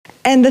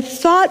And the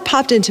thought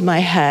popped into my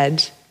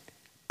head,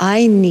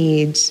 I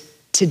need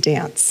to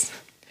dance.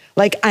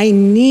 Like, I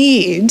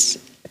need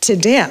to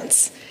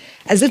dance,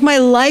 as if my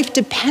life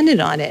depended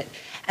on it.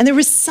 And there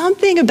was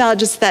something about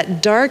just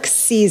that dark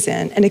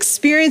season and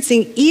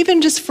experiencing,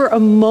 even just for a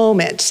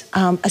moment,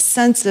 a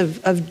sense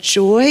of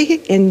joy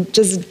in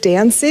just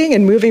dancing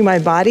and moving my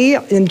body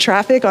in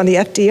traffic on the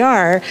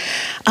FDR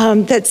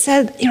that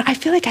said, I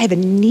feel like I have a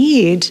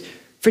need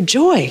for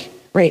joy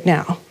right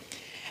now.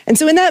 And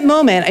so in that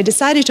moment, I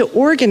decided to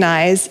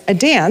organize a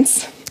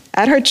dance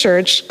at our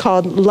church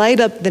called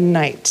Light Up the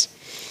Night.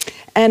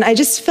 And I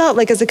just felt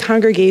like as a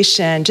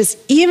congregation, just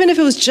even if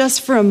it was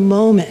just for a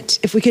moment,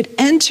 if we could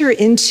enter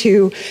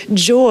into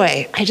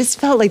joy, I just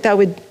felt like that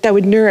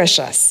would nourish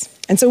us.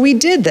 And so we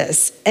did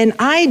this, and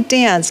I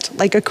danced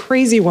like a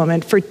crazy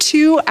woman for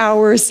 2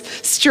 hours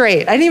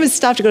straight. I didn't even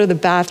stop to go to the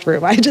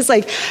bathroom. I just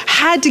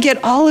had to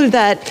get all of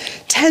that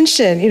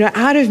tension,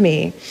 out of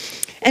me.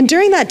 And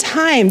during that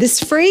time, this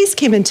phrase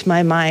came into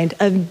my mind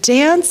of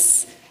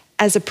dance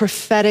as a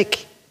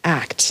prophetic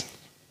act.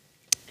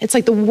 It's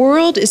like the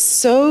world is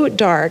so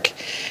dark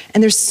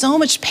and there's so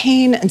much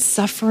pain and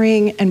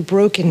suffering and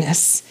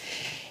brokenness.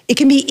 It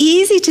can be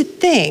easy to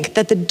think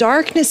that the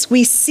darkness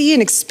we see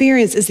and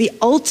experience is the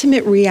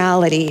ultimate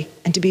reality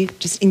and to be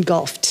just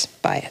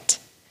engulfed by it.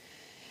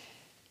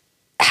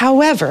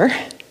 However,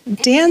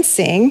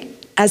 dancing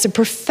as a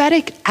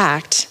prophetic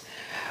act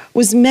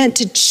was meant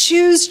to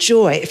choose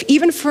joy, if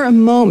even for a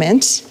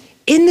moment,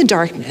 in the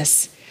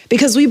darkness,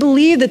 because we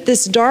believe that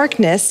this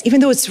darkness, even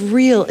though it's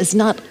real, is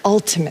not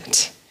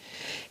ultimate.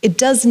 It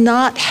does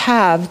not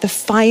have the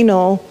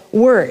final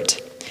word.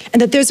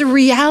 And that there's a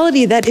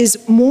reality that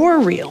is more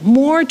real,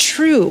 more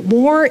true,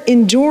 more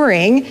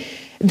enduring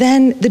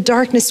than the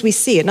darkness we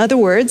see. In other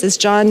words, as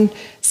John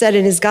said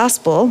in his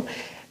gospel,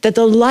 that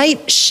the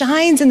light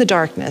shines in the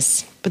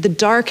darkness, but the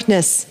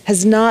darkness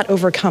has not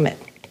overcome it.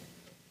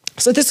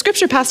 So the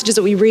scripture passages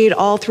that we read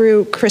all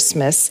through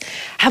Christmas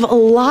have a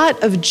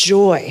lot of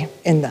joy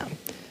in them.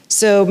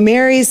 So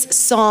Mary's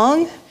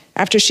song,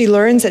 after she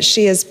learns that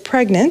she is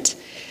pregnant,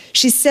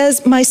 she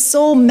says, "My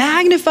soul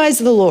magnifies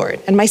the Lord,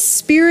 and my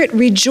spirit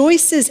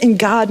rejoices in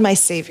God, my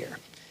Savior."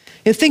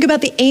 Think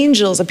about the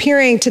angels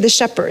appearing to the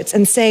shepherds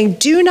and saying,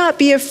 "Do not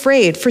be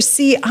afraid, for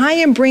see, I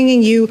am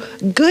bringing you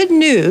good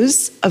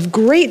news of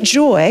great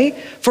joy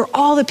for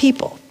all the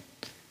people."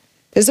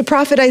 There's a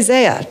prophet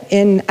Isaiah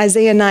in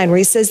Isaiah 9 where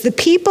he says, "The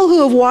people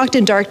who have walked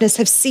in darkness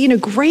have seen a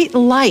great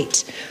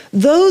light.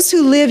 Those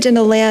who lived in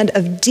a land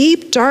of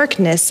deep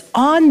darkness,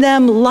 on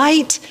them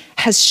light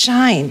has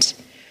shined.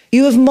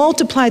 You have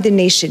multiplied the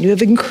nation. You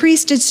have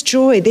increased its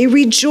joy. They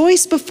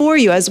rejoice before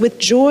you as with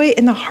joy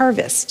in the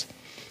harvest."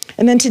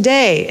 And then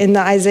today in the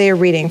Isaiah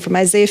reading from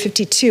Isaiah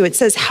 52, it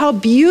says, "How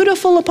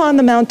beautiful upon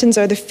the mountains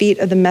are the feet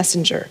of the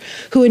messenger,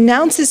 who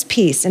announces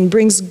peace and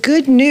brings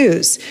good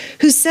news,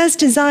 who says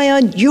to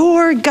Zion,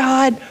 your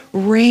God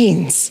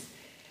reigns.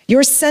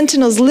 Your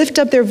sentinels lift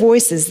up their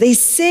voices. They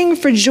sing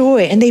for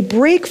joy and they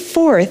break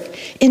forth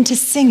into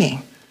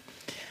singing."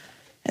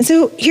 And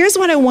so here's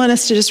what I want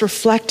us to just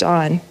reflect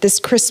on this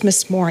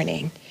Christmas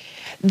morning.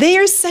 They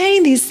are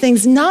saying these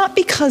things not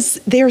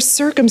because their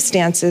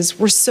circumstances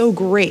were so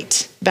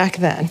great back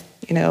then,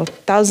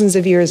 thousands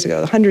of years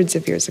ago, hundreds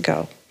of years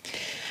ago.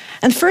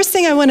 And the first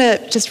thing I want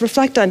to just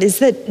reflect on is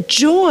that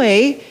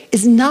joy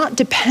is not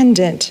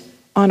dependent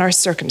on our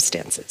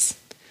circumstances.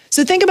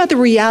 So think about the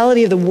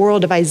reality of the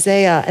world of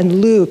Isaiah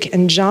and Luke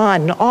and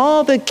John and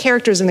all the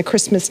characters in the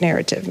Christmas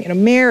narrative,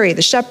 Mary,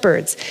 the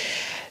shepherds.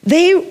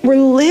 They were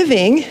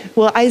living,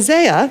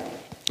 Isaiah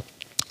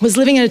was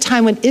living in a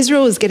time when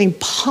Israel was getting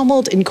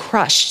pummeled and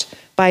crushed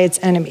by its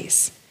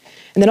enemies.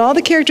 And then all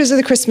the characters of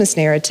the Christmas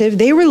narrative,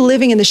 they were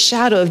living in the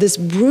shadow of this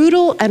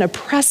brutal and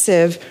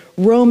oppressive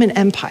Roman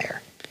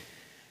Empire.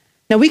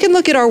 Now we can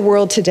look at our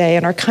world today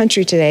and our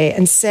country today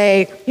and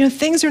say,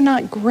 things are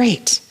not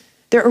great.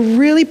 There are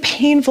really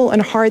painful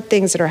and hard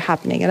things that are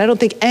happening, and I don't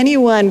think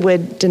anyone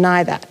would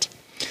deny that.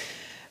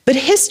 But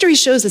history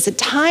shows us that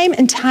time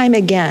and time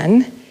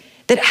again,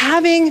 that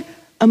having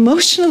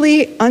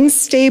emotionally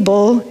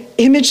unstable,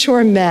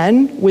 immature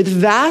men with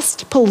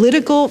vast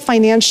political,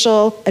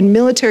 financial, and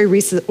military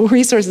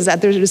resources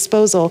at their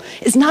disposal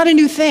is not a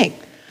new thing.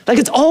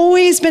 It's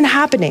always been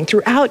happening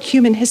throughout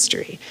human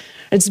history.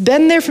 It's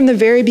been there from the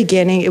very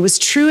beginning. It was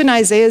true in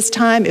Isaiah's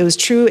time, it was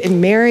true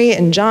in Mary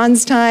and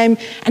John's time,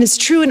 and it's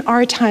true in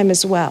our time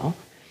as well.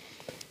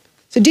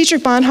 So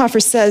Dietrich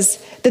Bonhoeffer says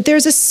that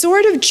there's a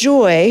sort of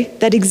joy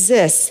that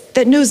exists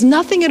that knows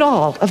nothing at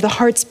all of the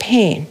heart's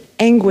pain,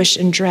 anguish,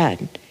 and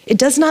dread. It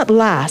does not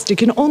last. It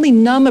can only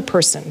numb a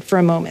person for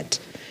a moment.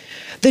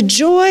 The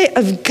joy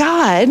of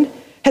God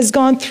has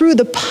gone through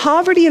the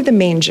poverty of the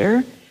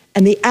manger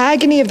and the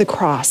agony of the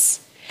cross,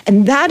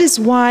 and that is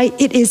why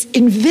it is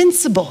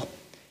invincible.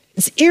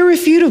 It's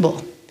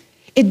irrefutable.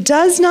 It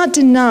does not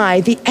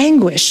deny the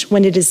anguish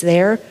when it is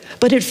there,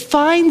 but it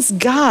finds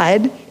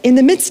God in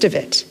the midst of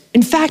it.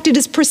 In fact, it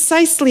is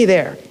precisely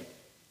there.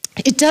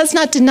 It does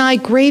not deny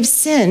grave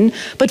sin,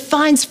 but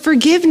finds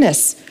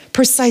forgiveness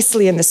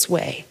precisely in this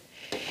way.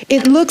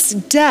 It looks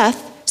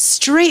death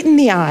straight in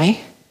the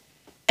eye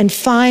and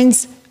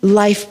finds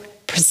life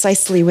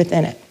precisely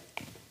within it.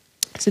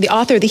 So the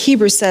author of the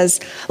Hebrews says,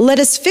 "Let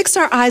us fix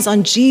our eyes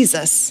on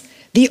Jesus,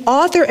 the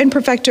author and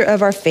perfecter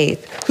of our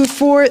faith, who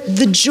for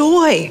the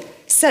joy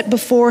set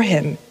before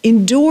him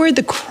endured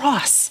the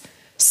cross,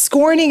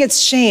 scorning its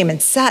shame,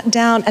 and sat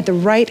down at the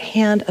right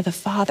hand of the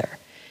Father."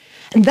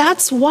 And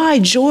that's why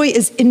joy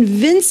is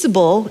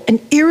invincible and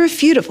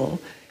irrefutable,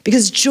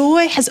 because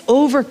joy has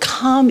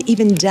overcome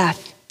even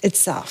death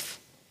itself.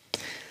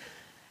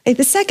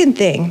 The second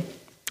thing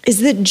is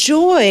that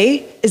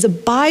joy is a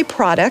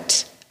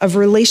byproduct of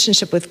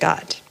relationship with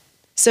God.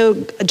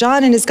 So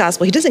John in his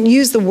gospel, he doesn't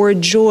use the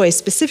word joy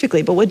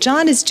specifically, but what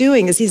John is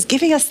doing is he's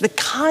giving us the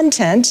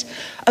content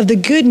of the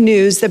good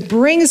news that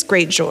brings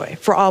great joy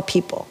for all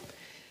people.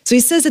 So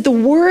he says that the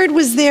word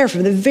was there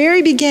from the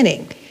very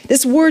beginning.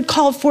 This word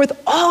called forth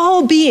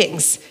all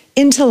beings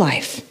into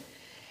life.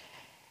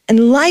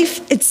 And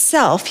life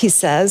itself, he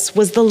says,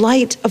 was the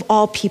light of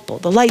all people.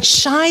 The light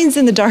shines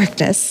in the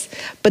darkness,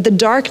 but the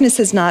darkness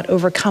has not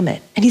overcome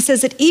it. And he says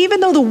that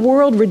even though the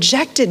world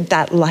rejected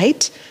that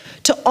light,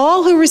 to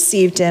all who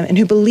received him and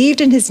who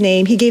believed in his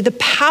name, he gave the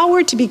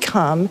power to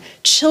become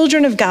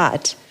children of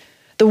God.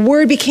 The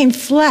word became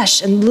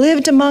flesh and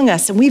lived among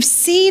us, and we've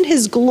seen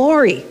his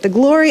glory, the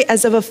glory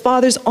as of a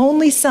father's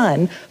only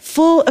son,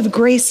 full of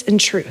grace and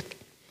truth.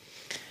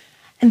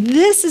 And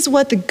this is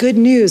what the good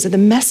news of the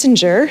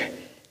messenger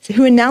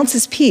who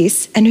announces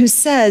peace and who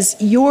says,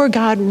 "Your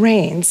God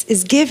reigns,"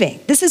 is giving.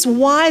 This is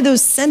why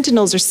those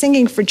sentinels are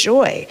singing for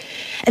joy.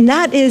 And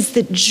that is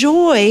that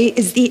joy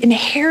is the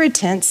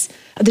inheritance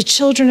of the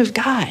children of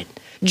God.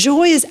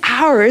 Joy is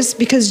ours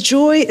because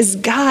joy is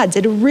God's.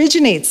 It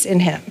originates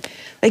in him.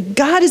 Like,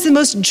 God is the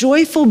most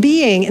joyful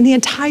being in the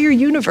entire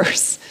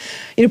universe.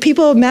 You know,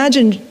 people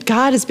imagine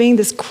God as being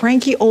this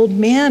cranky old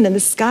man in the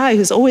sky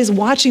who's always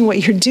watching what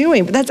you're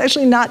doing, but that's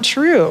actually not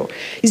true.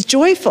 He's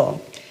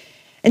joyful.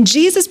 And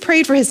Jesus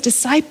prayed for his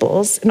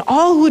disciples and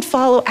all who would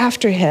follow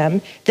after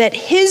him that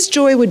his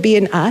joy would be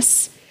in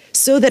us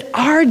so that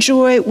our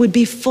joy would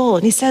be full.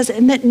 And he says,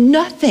 and that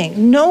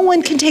no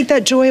one can take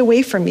that joy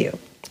away from you.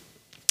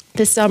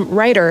 This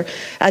writer,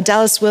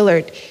 Dallas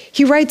Willard,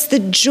 he writes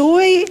that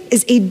joy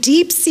is a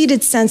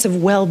deep-seated sense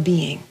of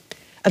well-being,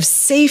 of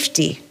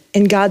safety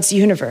in God's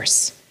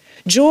universe.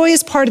 Joy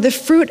is part of the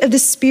fruit of the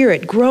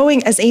Spirit,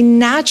 growing as a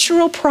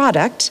natural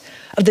product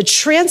of the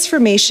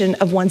transformation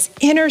of one's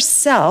inner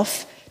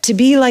self to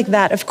be like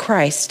that of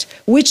Christ,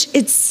 which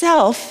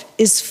itself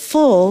is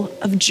full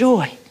of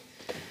joy.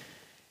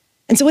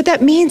 And so what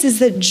that means is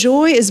that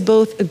joy is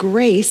both a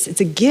grace,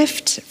 it's a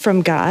gift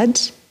from God,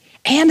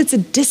 and it's a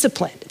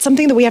discipline. It's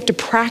something that we have to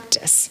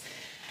practice.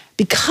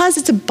 Because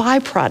it's a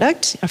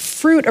byproduct, a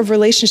fruit of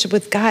relationship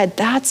with God,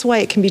 that's why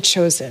it can be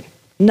chosen.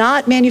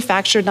 Not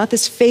manufactured, not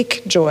this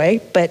fake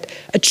joy, but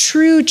a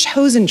true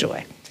chosen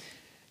joy.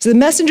 So the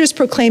messengers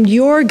proclaimed,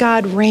 "Your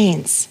God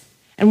reigns."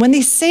 And when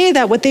they say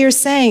that, what they are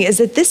saying is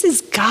that this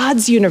is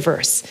God's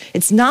universe.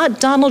 It's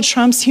not Donald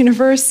Trump's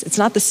universe. It's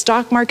not the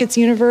stock market's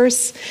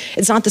universe.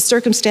 It's not the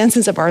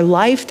circumstances of our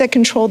life that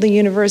control the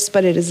universe,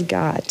 but it is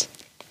God.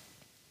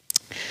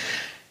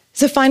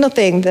 So the final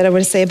thing that I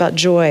want to say about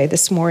joy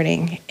this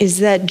morning is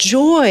that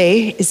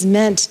joy is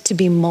meant to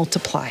be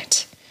multiplied.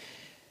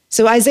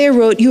 So Isaiah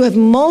wrote, "You have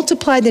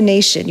multiplied the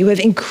nation. You have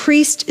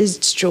increased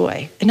its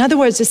joy." In other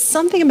words, there's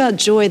something about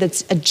joy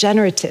that's a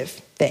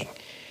generative thing.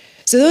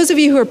 So those of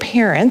you who are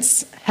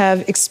parents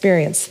have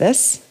experienced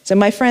this. So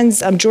my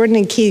friends, Jordan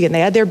and Keegan, they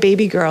had their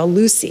baby girl,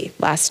 Lucy,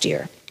 last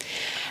year.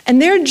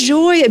 And their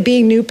joy at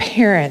being new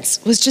parents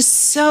was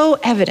just so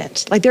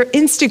evident. Like, their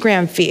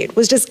Instagram feed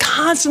was just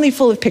constantly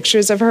full of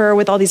pictures of her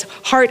with all these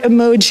heart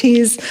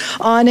emojis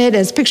on it, and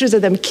it's pictures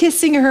of them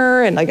kissing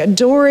her and like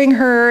adoring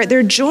her.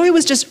 Their joy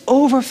was just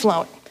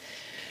overflowing.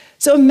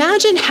 So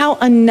imagine how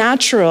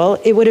unnatural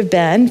it would have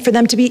been for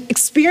them to be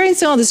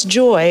experiencing all this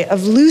joy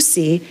of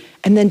Lucy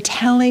and then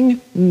telling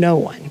no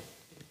one.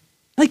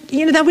 Like,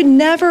 that would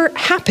never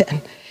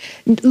happen.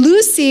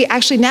 Lucy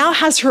actually now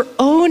has her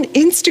own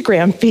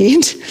Instagram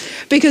feed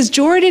because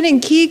Jordan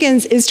and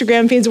Keegan's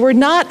Instagram feeds were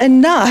not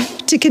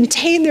enough to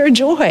contain their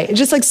joy. It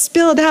just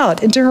spilled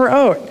out into her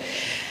own.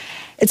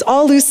 It's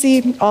all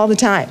Lucy all the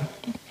time.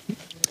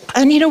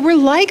 And we're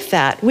like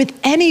that with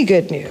any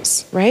good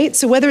news, right?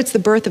 So whether it's the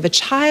birth of a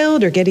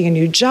child or getting a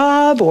new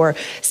job or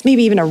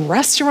maybe even a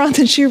restaurant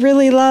that you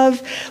really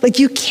love,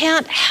 you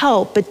can't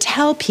help but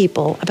tell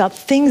people about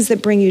things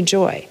that bring you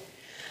joy.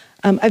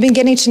 I've been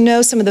getting to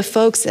know some of the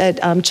folks at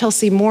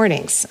Chelsea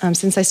Mornings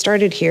since I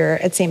started here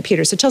at St.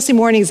 Peter's. So Chelsea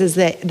Mornings is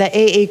the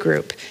AA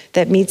group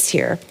that meets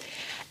here.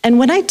 And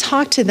when I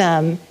talk to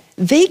them,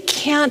 they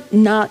can't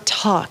not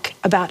talk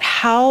about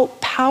how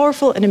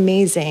powerful and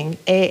amazing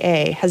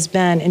AA has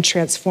been in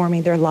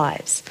transforming their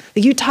lives.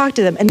 You talk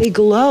to them and they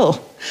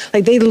glow,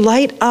 they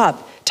light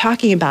up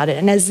talking about it.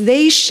 And as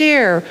they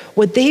share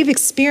what they've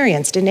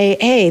experienced in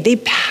AA, they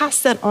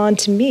pass that on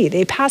to me.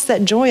 They pass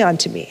that joy on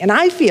to me. And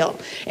I feel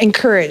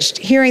encouraged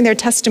hearing their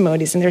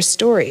testimonies and their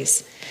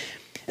stories.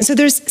 And so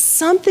there's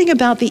something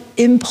about the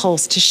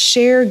impulse to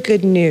share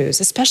good news,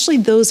 especially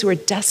those who are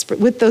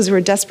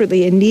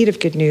desperately in need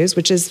of good news,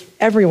 which is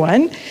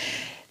everyone,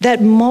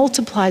 that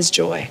multiplies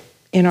joy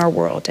in our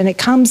world. And it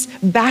comes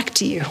back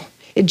to you.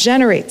 It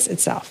generates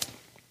itself.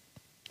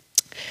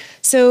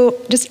 So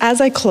just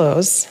as I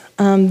close,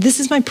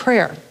 this is my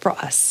prayer for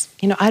us.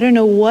 I don't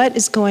know what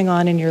is going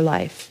on in your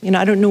life.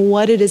 I don't know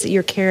what it is that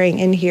you're carrying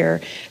in here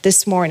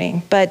this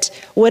morning. But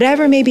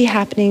whatever may be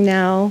happening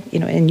now,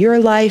 in your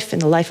life, in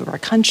the life of our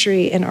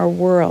country, in our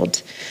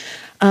world,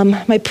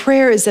 my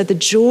prayer is that the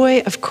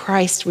joy of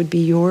Christ would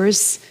be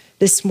yours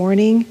this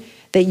morning,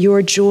 that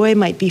your joy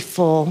might be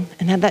full,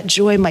 and that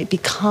joy might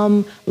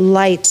become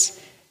light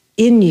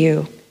in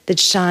you that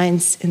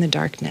shines in the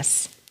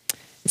darkness.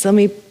 So let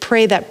me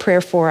pray that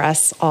prayer for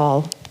us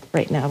all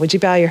right now. Would you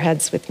bow your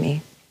heads with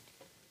me?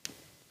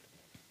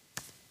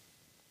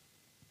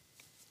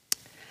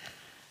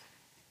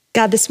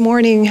 God, this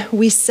morning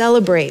we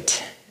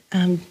celebrate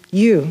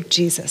you,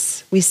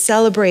 Jesus. We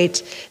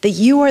celebrate that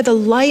you are the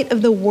light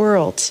of the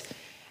world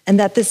and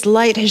that this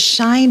light has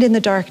shined in the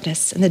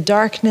darkness and the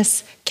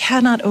darkness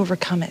cannot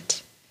overcome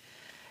it.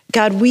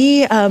 God,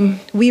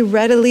 we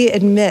readily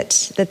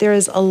admit that there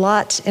is a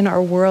lot in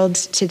our world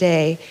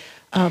today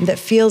that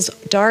feels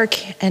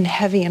dark and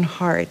heavy and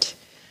hard.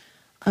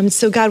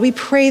 So God, we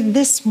pray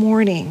this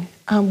morning,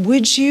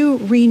 would you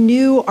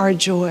renew our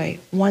joy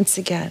once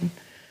again?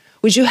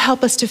 Would you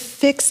help us to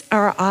fix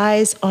our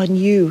eyes on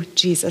you,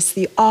 Jesus,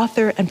 the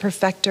author and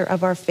perfecter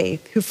of our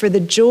faith, who for the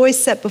joy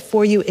set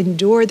before you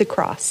endured the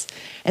cross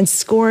and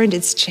scorned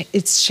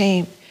its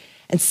shame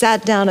and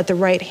sat down at the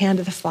right hand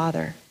of the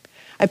Father.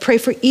 I pray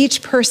for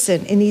each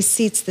person in these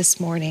seats this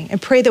morning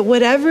and pray that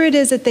whatever it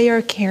is that they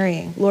are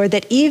carrying, Lord,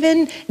 that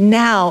even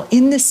now,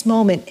 in this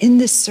moment, in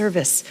this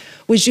service,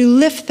 would you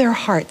lift their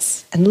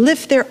hearts and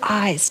lift their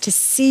eyes to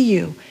see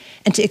you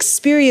and to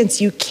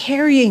experience you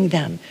carrying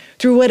them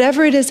through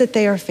whatever it is that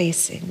they are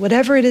facing,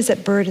 whatever it is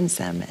that burdens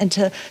them, and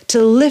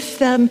to lift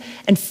them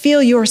and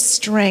feel your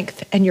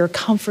strength and your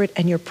comfort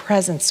and your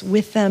presence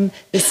with them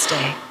this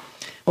day.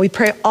 And we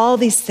pray all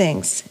these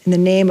things in the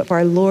name of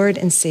our Lord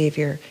and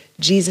Savior,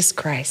 Jesus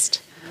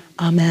Christ.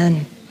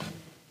 Amen.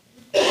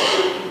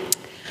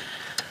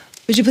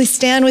 Would you please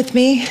stand with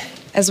me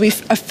as we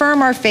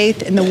affirm our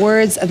faith in the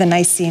words of the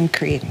Nicene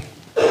Creed?